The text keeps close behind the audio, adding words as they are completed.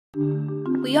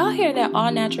We all hear that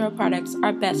all natural products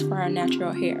are best for our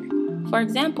natural hair. For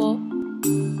example,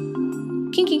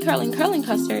 Kinky Curling Curling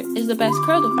Custard is the best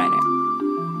curl definer.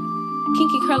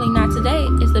 Kinky Curling Not Today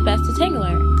is the best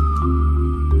detangler.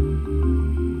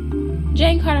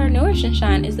 Jane Carter Nourish and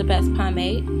Shine is the best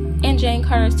pomade. And Jane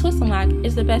Carter's Twist and Lock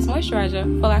is the best moisturizer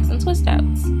for locks and twist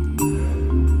outs.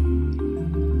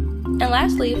 And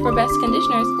lastly, for best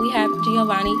conditioners, we have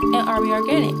Giovanni and RB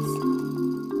Organics.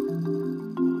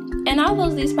 And although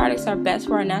these products are best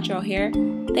for our natural hair,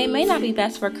 they may not be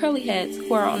best for curly heads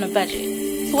who are on a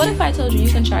budget. So what if I told you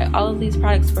you can try all of these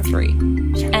products for free?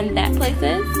 And that place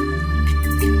is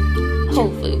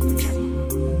Whole Foods.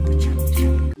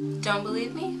 Don't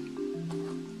believe me?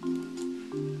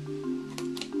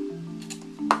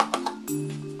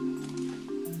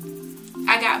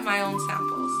 I got my own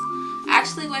samples. I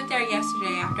actually went there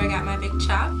yesterday after I got my big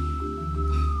chop.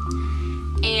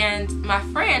 And my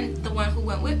friend, the one who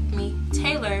went with me,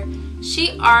 Taylor,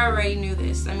 she already knew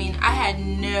this. I mean, I had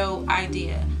no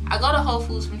idea. I go to Whole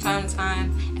Foods from time to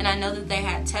time, and I know that they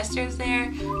had testers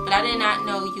there, but I did not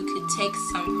know you could take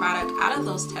some product out of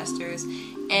those testers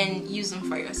and use them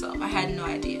for yourself. I had no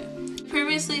idea. She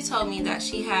previously told me that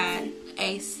she had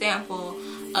a sample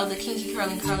of the Kinky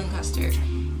Curling Curling Custard,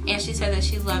 and she said that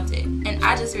she loved it. And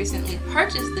I just recently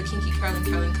purchased the Kinky Curling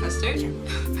Curling Custard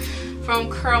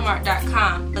from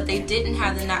curlmart.com, but they didn't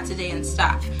have the Not Today in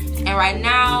stock. And right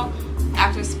now,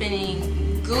 after spending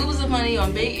goobs of money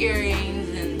on big earrings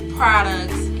and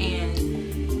products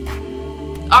and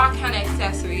all kind of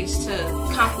accessories to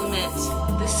complement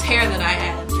this hair that I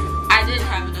have, I didn't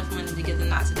have enough money to get the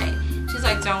Not Today. She's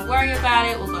like, don't worry about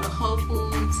it, we'll go to Whole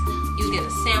Foods, you get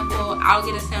a sample, I'll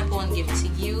get a sample and give it to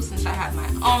you since I have my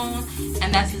own.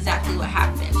 And that's exactly what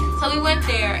happened. So we went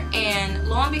there, and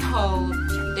lo and behold,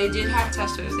 they did have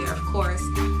testers there, of course,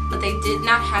 but they did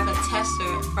not have a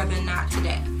tester for the Not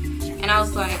Today. And I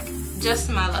was like, just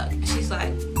my luck. She's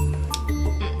like,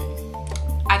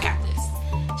 I got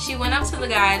this. She went up to the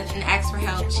guy and asked for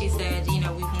help. She said, you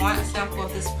know, we want a sample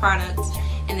of this product,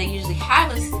 and they usually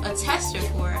have a tester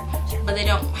for it, but they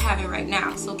don't have it right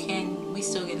now, so can we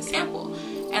still get a sample?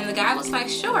 And the guy was like,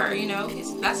 sure, you know,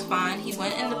 that's fine. He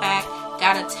went in the back,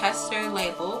 got a tester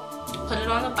label, put it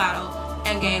on the bottle,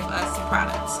 and gave us some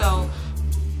product. So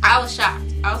I was shocked.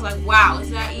 I was like, wow, is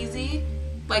that easy?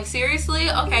 Like, seriously?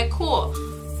 Okay, cool.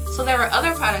 So there were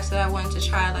other products that I wanted to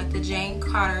try, like the Jane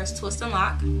Carter's Twist and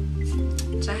Lock,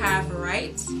 which I have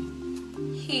right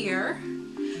here.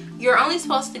 You're only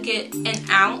supposed to get an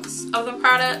ounce of the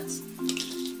product.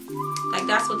 Like,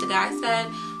 that's what the guy said.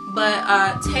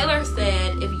 But Taylor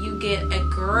said if you get a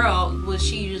girl, well,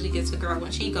 she usually gets a girl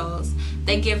when she goes,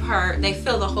 they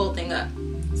fill the whole thing up.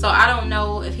 So I don't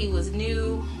know if he was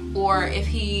new or if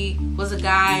he was a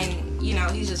guy and, you know,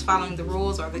 he's just following the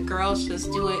rules, or the girls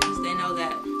just do it because they know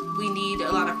that we need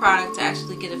a lot of product to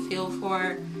actually get a feel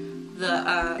for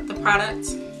the product.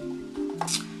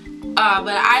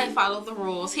 But I followed the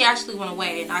rules. He actually went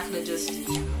away, and I could have just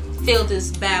filled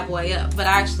this bad boy up. But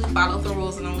I actually followed the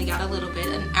rules and only got a little bit,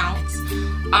 an ounce.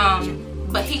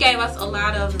 But he gave us a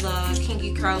lot of the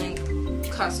Kinky Curling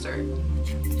Custard.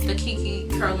 The Kinky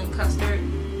Curling Custard.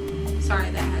 Sorry,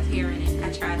 that has hair in it.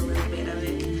 I tried a little bit of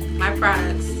it. My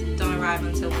products don't arrive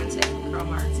until Wednesday from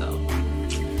Curlmart, so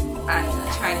I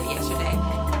tried it yesterday.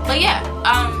 But yeah,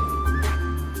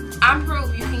 I'm proof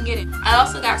you can get it. I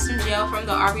also got some gel from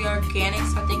the RB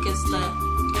Organics. I think it's the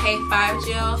K5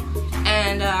 gel.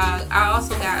 And I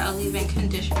also got a leave-in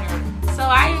conditioner. So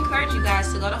I encourage you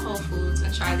guys to go to Whole Foods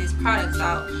and try these products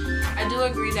out. I do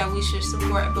agree that we should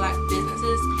support black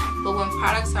businesses, but when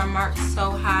products are marked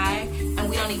so high and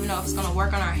we don't even know if it's going to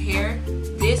work on our hair,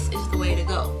 this is the way to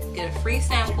go. Get a free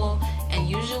sample, and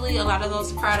usually a lot of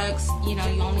those products, you know,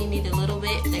 you only need a little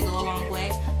bit. They go a long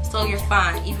way. So you're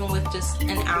fine, even with just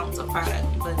an ounce of product.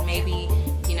 But maybe,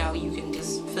 you know, you can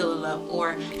just fill it up,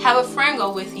 or have a friend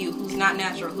go with you who's not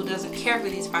natural, who doesn't care for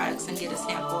these products, and get a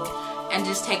sample and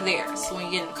just take theirs when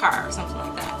you get in the car or something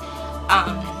like that.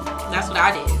 That's what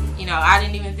I did. You know, I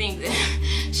didn't even think that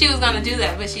she was going to do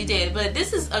that, but she did. But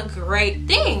this is a great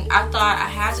thing. I thought I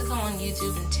had to come on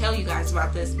YouTube and tell you guys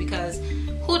about this, because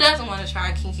who doesn't want to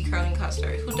try Kinky Curling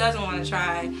Custard? Who doesn't want to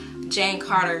try Jane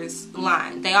Carter's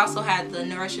line? They also had the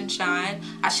Nourish and Shine.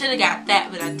 I should have got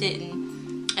that, but I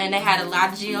didn't. And they had a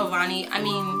lot of Giovanni. I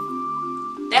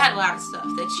mean, they had a lot of stuff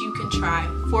that you can try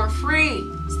for free,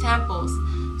 samples.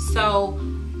 So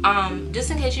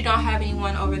just in case you don't have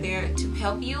anyone over there to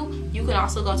help you, you can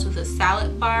also go to the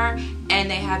salad bar, and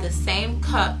they have the same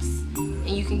cups, and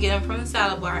you can get them from the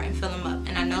salad bar and fill them up.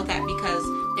 And I know that because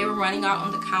they were running out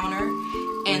on the counter,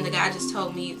 and the guy just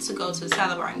told me to go to the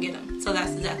salad bar and get them. So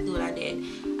that's exactly what I did.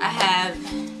 I have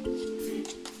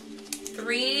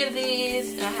 3 of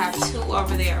these, and I have 2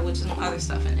 over there, which is some other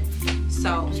stuff in it.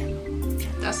 So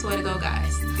that's the way to go,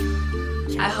 guys.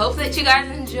 I hope that you guys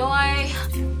enjoy.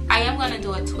 I am going to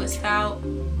do a twist out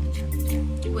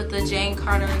with the Jane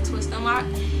Carter twist and lock,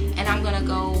 and I'm going to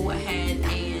go ahead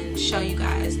and show you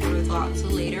guys the results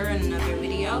later in another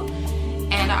video.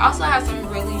 And I also have some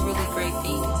really great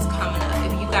things coming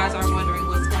up. If you guys are wondering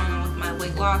what's going on with my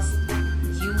weight loss,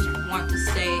 you want to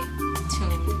stay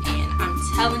tuned in. I'm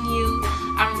telling you,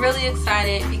 I'm really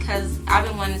excited because I've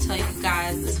been wanting to tell you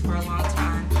guys this for a long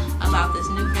time about this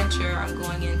new venture I'm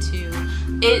going into.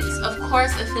 It's of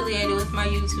course affiliated with my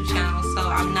YouTube channel, so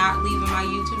I'm not leaving my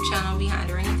YouTube channel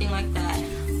behind or anything like that.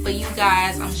 But you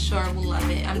guys, I'm sure, will love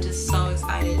it. I'm just so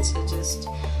excited to just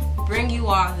bring you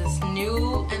all this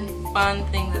new and fun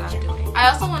thing that I'm doing. I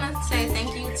also want to say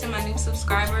thank you to my new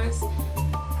subscribers.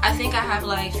 I think I have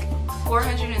like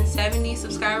 470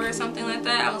 subscribers, something like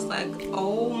that. I was like,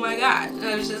 oh my god.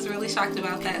 I was just really shocked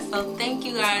about that. So thank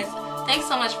you guys. Thanks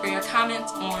so much for your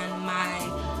comments on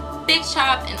my Big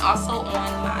Chop and also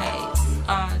on my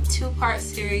 2-part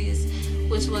series,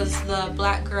 which was the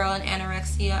Black Girl and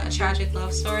Anorexia, A Tragic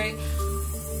Love Story.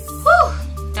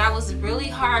 Whew! That was really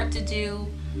hard to do,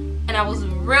 and I was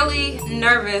really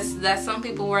nervous that some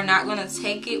people were not going to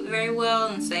take it very well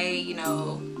and say, you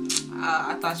know,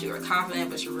 I thought you were confident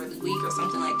but you're really weak or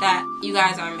something like that. You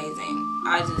guys are amazing.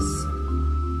 I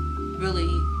just really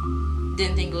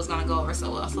didn't think it was going to go over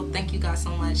so well. So thank you guys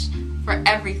so much for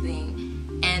everything.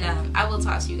 And I will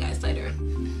talk to you guys later.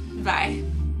 Bye.